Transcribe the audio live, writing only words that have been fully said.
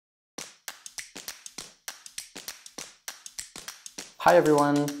Hi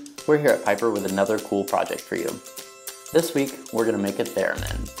everyone, we're here at Piper with another cool project for you. This week we're going to make a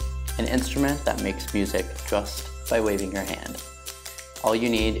theremin, an instrument that makes music just by waving your hand. All you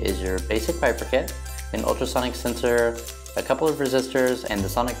need is your basic Piper kit, an ultrasonic sensor, a couple of resistors, and the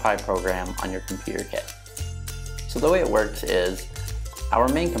Sonic Pi program on your computer kit. So the way it works is, our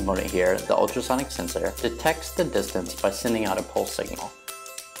main component here, the ultrasonic sensor, detects the distance by sending out a pulse signal.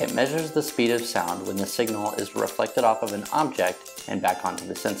 It measures the speed of sound when the signal is reflected off of an object and back onto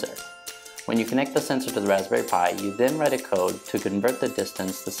the sensor. When you connect the sensor to the Raspberry Pi, you then write a code to convert the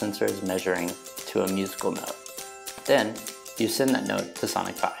distance the sensor is measuring to a musical note. Then, you send that note to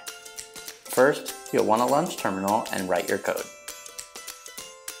Sonic Pi. First, you'll want to launch terminal and write your code.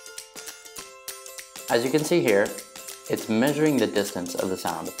 As you can see here, it's measuring the distance of the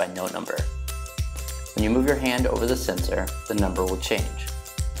sound by note number. When you move your hand over the sensor, the number will change.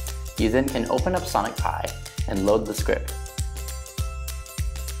 You then can open up Sonic Pi and load the script,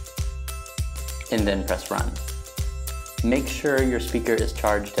 and then press run. Make sure your speaker is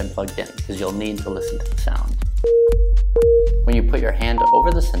charged and plugged in, because you'll need to listen to the sound. When you put your hand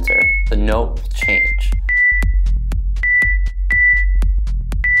over the sensor, the note will change.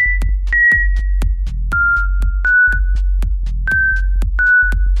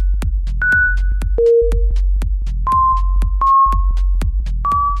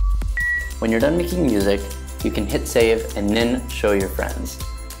 When you're done making music, you can hit save and then show your friends.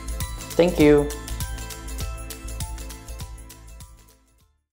 Thank you!